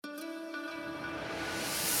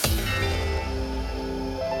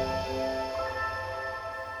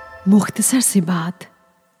मुख्तसर सी बात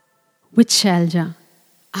विद शैलजा।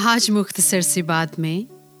 आज मुख्तसर सी बात में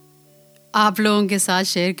आप लोगों के साथ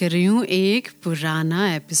शेयर कर रही हूँ एक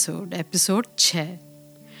पुराना एपिसोड 6।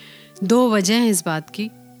 2 वजह हैं इस बात की।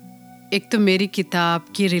 एक तो मेरी किताब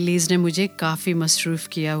की रिलीज़ ने मुझे काफ़ी मसरूफ़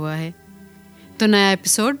किया हुआ है, तो नया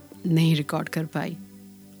एपिसोड नहीं रिकॉर्ड कर पाई।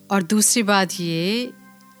 और दूसरी बात ये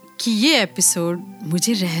कि ये एपिसोड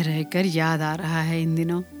मुझे रह रह कर याद आ रहा है इन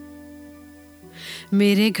दिनों।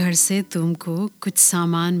 मेरे घर से तुमको कुछ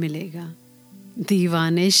सामान मिलेगा,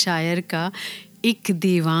 दीवाने शायर का एक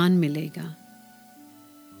दीवान मिलेगा।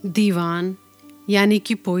 दीवान यानी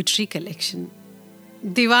कि पोइट्री कलेक्शन।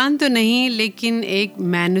 दीवान तो नहीं, लेकिन एक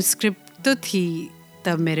मैन्युस्क्रिप्ट तो थी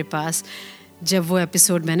तब मेरे पास जब वो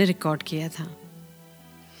एपिसोड मैंने रिकॉर्ड किया था।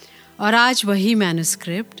 और आज वही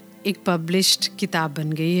मैन्युस्क्रिप्ट एक पब्लिश्ड किताब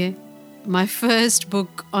बन गई है। My first book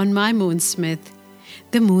on my मूनस्मिथ,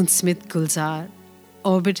 the मूनस्मिथ Gulzar,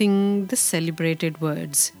 orbiting the celebrated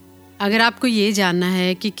words. अगर आपको ये जानना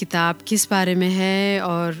है कि किताब किस बारे में है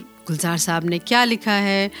और गुलजार साहब ने क्या लिखा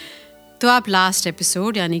है, तो आप लास्ट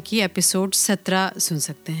एपिसोड यानी कि एपिसोड 17 सुन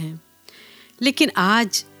सकते हैं। लेकिन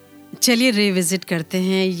आज चलिए रिविजिट करते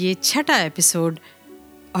हैं ये 6ठा एपिसोड।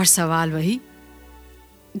 और सवाल वही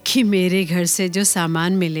कि मेरे घर से जो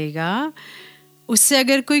सामान मिलेगा उससे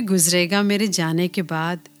अगर कोई गुजरेगा मेरे जाने के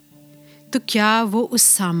बाद, तो क्या वो उस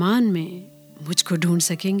सामान में मुझको ढूंढ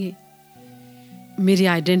सकेंगे, मेरी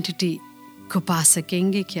आइडेंटिटी को पा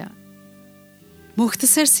सकेंगे क्या?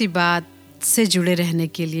 मुख्तसर सी बात से जुड़े रहने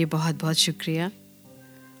के लिए बहुत बहुत शुक्रिया।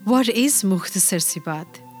 What is मुख्तसर सी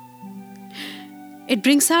बात? It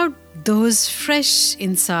brings out those fresh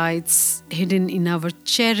insights hidden in our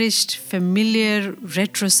cherished, familiar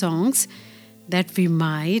retro songs that we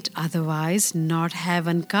might otherwise not have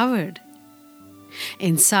uncovered.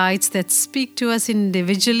 Insights that speak to us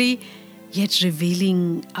individually, yet revealing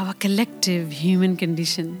our collective human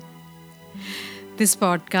condition. This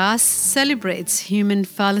podcast celebrates human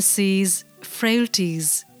fallacies,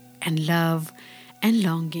 frailties, and love and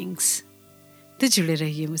longings. तो जुड़े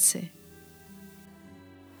रहिए मुझसे।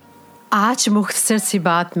 आज मुख्तसर सी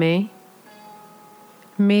बात में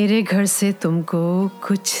मेरे घर से तुमको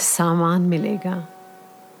कुछ सामान मिलेगा।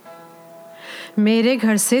 मेरे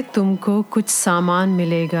घर से तुमको कुछ सामान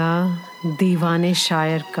मिलेगा, दीवाने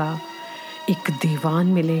शायर का एक दीवान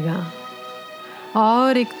मिलेगा।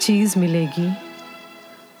 और एक चीज़ मिलेगी,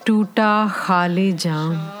 टूटा खाली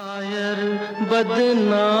जाम। शायर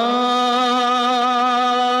बदनाम,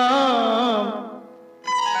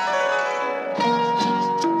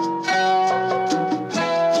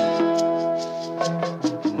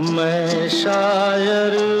 मैं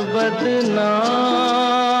शायर बदनाम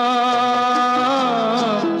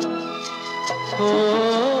हो,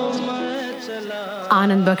 मैं चला।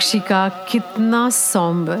 आनंद बख्शी का कितना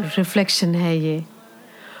सॉम्बर रिफ्लेक्शन है ये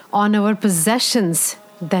on our possessions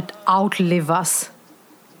that outlive अस।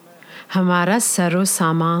 हमारा सरो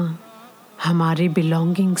सामान, हमारी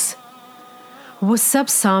बिलोंगिंग्स, वो सब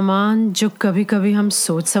सामान जो कभी कभी हम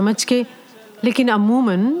सोच समझ के लेकिन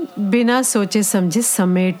अमूमन बिना सोचे समझे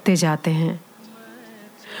समेटते जाते हैं।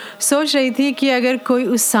 सोच रही थी कि अगर कोई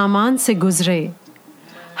उस सामान से गुजरे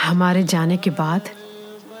हमारे जाने के बाद,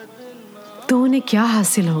 तो उन्हें क्या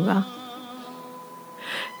हासिल होगा?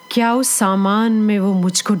 क्या उस सामान में वो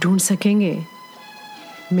मुझको ढूंढ सकेंगे,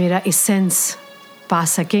 मेरा एसेंस पा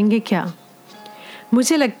सकेंगे क्या?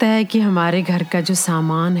 मुझे लगता है कि हमारे घर का जो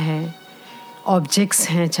सामान है, ऑब्जेक्ट्स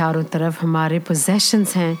हैं चारों तरफ, हमारे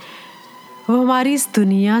पोजेशंस हैं, वो हमारी इस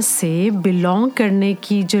दुनिया से बिलोंग करने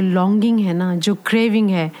की जो लॉन्गिंग है ना, जो क्रेविंग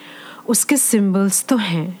है, उसके सिंबल्स तो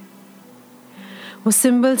हैं। वो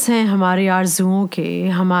सिंबल्स हैं हमारे आरजुओं के,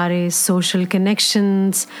 हमारे सोशल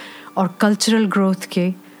कनेक्शंस और कल्चरल ग्रोथ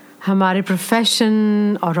के, हमारे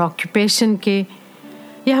प्रोफेशन और ऑक्यूपेशन के,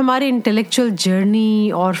 या हमारे इंटेलेक्चुअल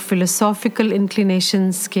जर्नी और फिलोसॉफिकल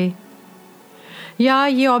इंक्लिनेशंस के। या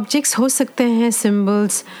ये ऑब्जेक्ट्स हो सकते हैं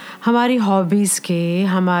सिंबल्स हमारी हॉबीज़ के,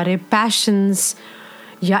 हमारे पैशंस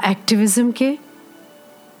या एक्टिविज़म के।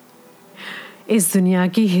 इस दुनिया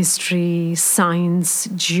की history, science,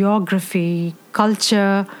 geography,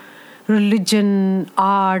 culture, religion,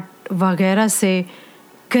 art वगैरह से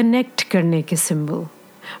कनेक्ट करने के सिंबल।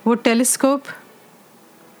 वो टेलीस्कोप,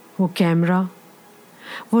 वो कैमरा,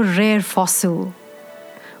 वो रेयर फॉसिल,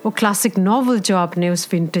 वो क्लासिक नॉवल जो आपने उस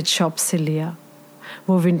विंटेज शॉप से लिया,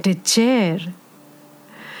 वो विंटेज चेयर,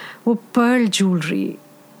 वो पर्ल ज्वेलरी,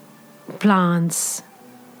 प्लांट्स,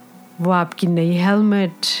 वो आपकी नई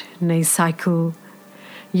हेलमेट, नई साइकिल,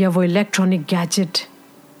 या वो इलेक्ट्रॉनिक गैजेट,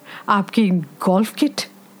 आपकी गोल्फ किट,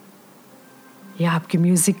 या आपकी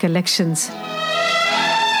म्यूजिक कलेक्शंस।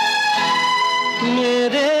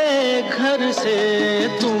 मेरे घर से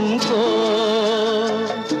तुमको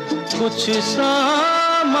कुछ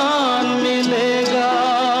सामान मिलेगा,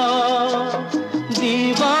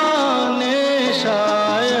 दीवाने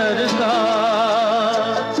शायर का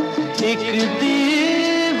एक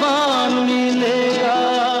दीवान मिलेगा,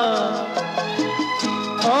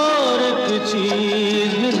 और एक चीज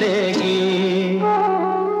मिलेगी,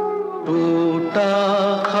 टूटा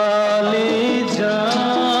खाली जाम।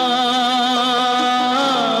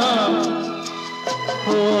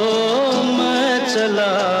 हो मैं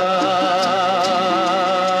चला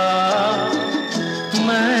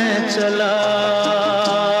मैं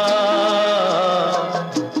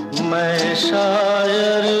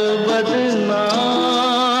शायर बदनाम।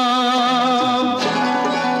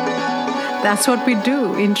 That's what we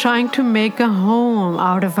do in trying to make a home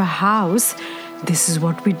out of a house. This is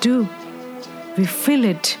what we do. We fill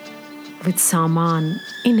it with saman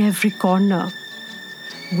in every corner,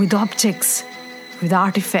 with objects, with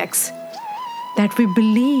artifacts that we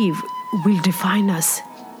believe will define us.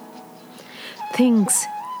 Things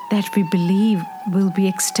that we believe will be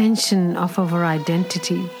extension of our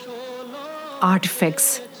identity.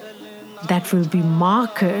 Artifacts that will be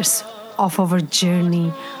markers of our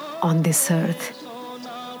journey on this earth.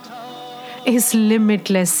 इस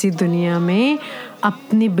limitless सी दुनिया में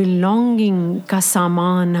अपनी belonging का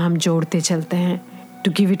सामान हम जोड़ते चलते हैं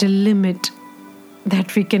to give it a limit that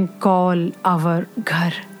we can call our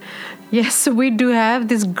घर. Yes, we do have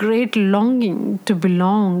this great longing to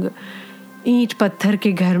belong. ईंट पत्थर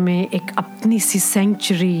के घर में एक अपनी सी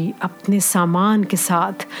सेंचुरी अपने सामान के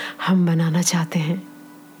साथ हम बनाना चाहते हैं.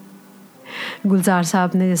 गुलजार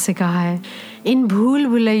साहब ने जैसे कहा है, इन भूल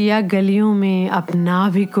भुलैया गलियों में अपना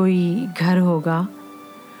भी कोई घर होगा,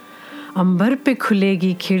 अंबर पे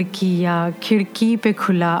खुलेगी खिड़की या खिड़की पे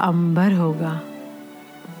खुला अंबर होगा.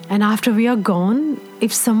 And after we are gone,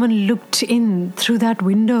 if someone looked in through that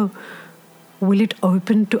window, will it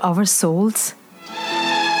open to our souls?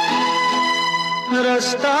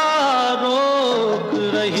 रास्ता रोक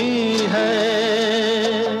रही है,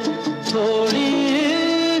 थोड़ी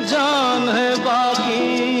जान है बाकी,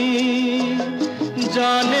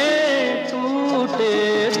 जाने टूटे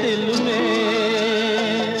दिल में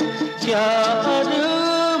क्या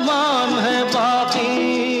अरमान है बाकी,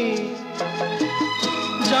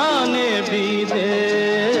 जाने भी दे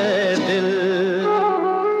दिल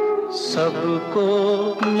सबको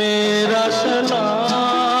मेरा सलाम.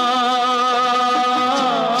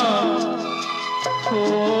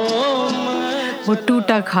 वो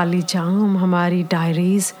टूटा खाली जाम हमारी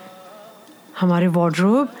डायरीज, हमारे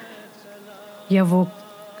वार्डरोब, या वो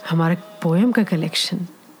हमारा पोएम का कलेक्शन,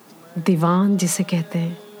 दीवान जिसे कहते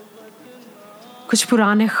हैं, कुछ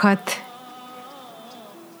पुराने खत,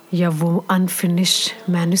 या वो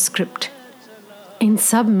अनफिनिश्ड मैन्युस्क्रिप्ट. इन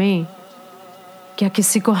सब में क्या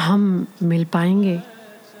किसी को हम मिल पाएंगे?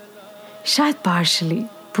 शायद पार्शली,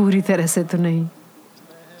 पूरी तरह से तो नहीं.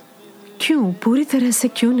 क्यों पूरी तरह से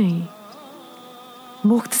क्यों नहीं?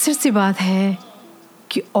 मुख्तसर सी बात है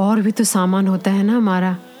कि और भी तो सामान होता है ना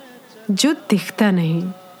हमारा, जो दिखता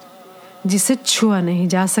नहीं, जिसे छुआ नहीं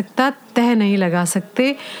जा सकता, तह नहीं लगा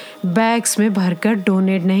सकते, बैग्स में भरकर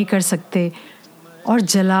डोनेट नहीं कर सकते और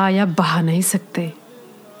जला या बहा नहीं सकते.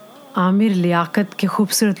 आमिर लियाकत के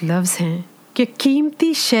खूबसूरत लफ्ज़ हैं कि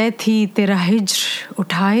कीमती शय थी तेरा हिज्र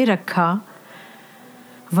उठाए रखा,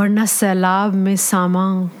 वरना सैलाब में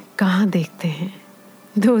सामान कहाँ देखते हैं.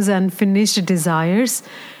 Those unfinished desires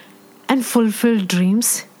and fulfilled dreams,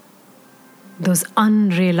 those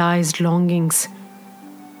unrealized longings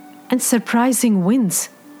and surprising wins,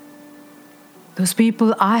 those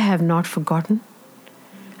people I have not forgotten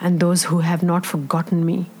and those who have not forgotten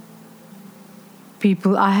me,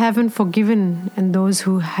 people I haven't forgiven and those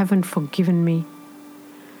who haven't forgiven me.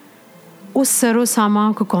 उस सरो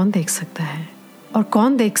सामा को कौन देख सकता है, और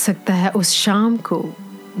कौन देख सकता है उस शाम को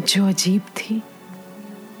जो अजीब थी,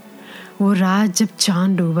 वो रात जब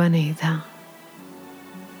चांद डूबा नहीं था,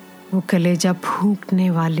 वो कलेजा फूंकने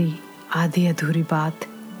वाली आधी अधूरी बात,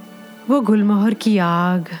 वो गुलमोहर की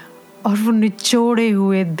आग और वो निचोड़े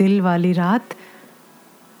हुए दिल वाली रात,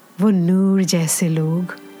 वो नूर जैसे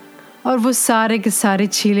लोग और वो सारे के सारे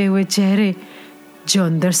छीले हुए चेहरे जो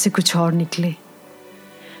अंदर से कुछ और निकले.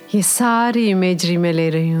 ये सारी इमेजरी में ले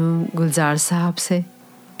रही हूँ गुलजार साहब से.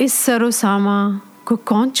 इस सरो सामा को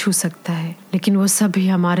कौन छू सकता है, लेकिन वो सभी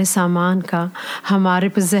हमारे सामान का, हमारे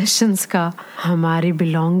पोजेशंस का, हमारी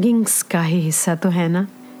बिलोंगिंग्स का ही हिस्सा तो है ना.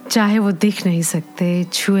 चाहे वो दिख नहीं सकते,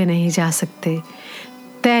 छुए नहीं जा सकते,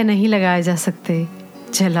 तय नहीं लगाए जा सकते,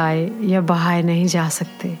 जलाए या बहाए नहीं जा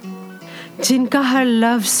सकते, जिनका हर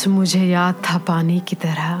लफ्ज़ मुझे याद था पानी की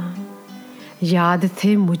तरह, याद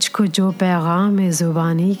थे मुझको जो पैगाम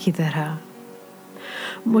ज़ुबानी की तरह,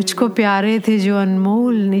 मुझको प्यारे थे जो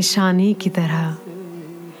अनमोल निशानी की तरह।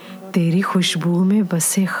 तेरी खुशबू में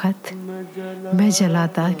बसे खत मैं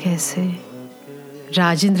जलाता कैसे।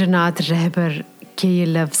 राजेंद्र नाथ रहबर के ये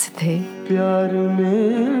लफ्ज थे। प्यार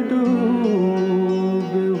में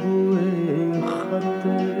डूबे हुए खत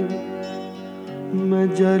मैं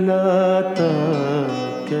जलाता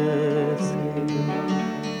कैसे।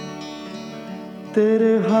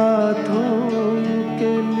 तेरे हाथों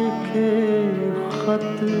के लिखे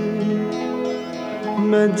खत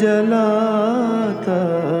मैं जलाता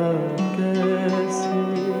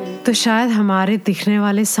कैसे। तो शायद हमारे दिखने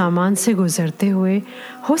वाले सामान से गुजरते हुए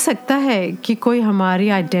हो सकता है कि कोई हमारी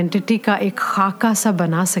आइडेंटिटी का एक खाका सा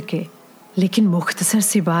बना सके, लेकिन मुख्तसर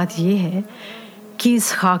सी बात यह है कि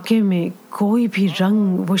इस खाके में कोई भी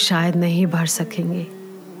रंग वो शायद नहीं भर सकेंगे।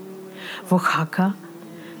 वो खाका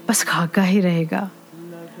बस खाका ही रहेगा।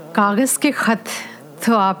 कागज़ के खत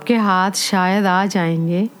तो आपके हाथ शायद आ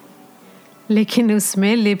जाएंगे, लेकिन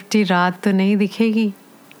उसमें लिपटी रात तो नहीं दिखेगी।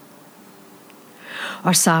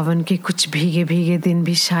 और सावन के कुछ भीगे भीगे दिन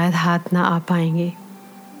भी शायद हाथ ना आ पाएंगे।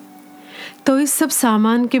 तो इस सब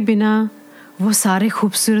सामान के बिना वो सारे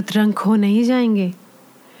खूबसूरत रंग खो नहीं जाएंगे।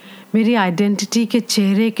 मेरी आइडेंटिटी के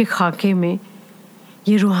चेहरे के खाके में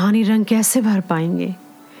ये रूहानी रंग कैसे भर पाएंगे?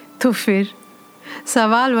 तो फिर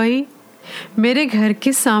सवाल वही, मेरे घर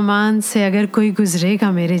के सामान से अगर कोई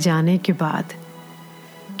गुजरेगा मेरे जाने के बाद,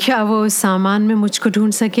 क्या वो उस सामान में मुझको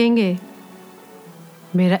ढूंढ सकेंगे?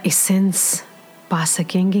 मेरा एसेंस पा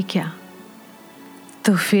सकेंगे क्या?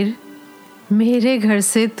 तो फिर मेरे घर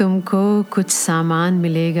से तुमको कुछ सामान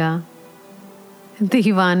मिलेगा,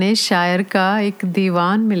 दीवाने शायर का एक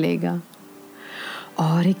दीवान मिलेगा,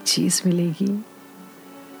 और एक चीज़ मिलेगी,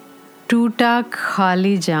 टूटा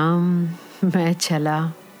खाली जाम मैं चला,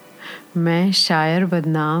 मैं शायर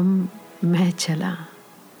बदनाम मैं चला।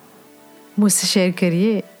 मुझसे शेयर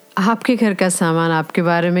करिए आपके घर का सामान आपके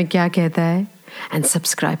बारे में क्या कहता है। And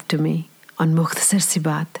subscribe to me on मुख्तसर सी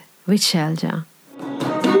बात विद शैलजा।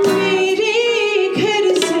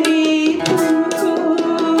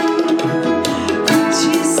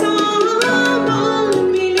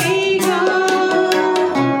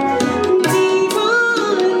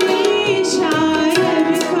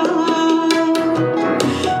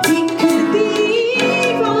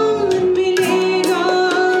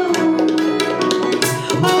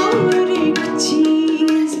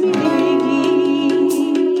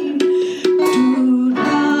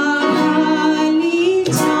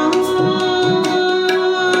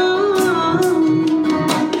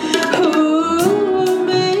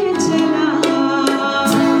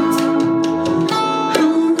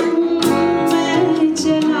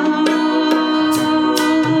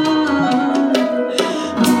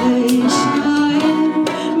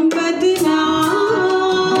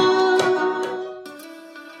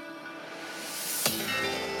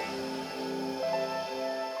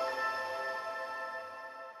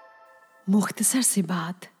 मुख्तसर सी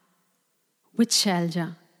बात विद शैलजा।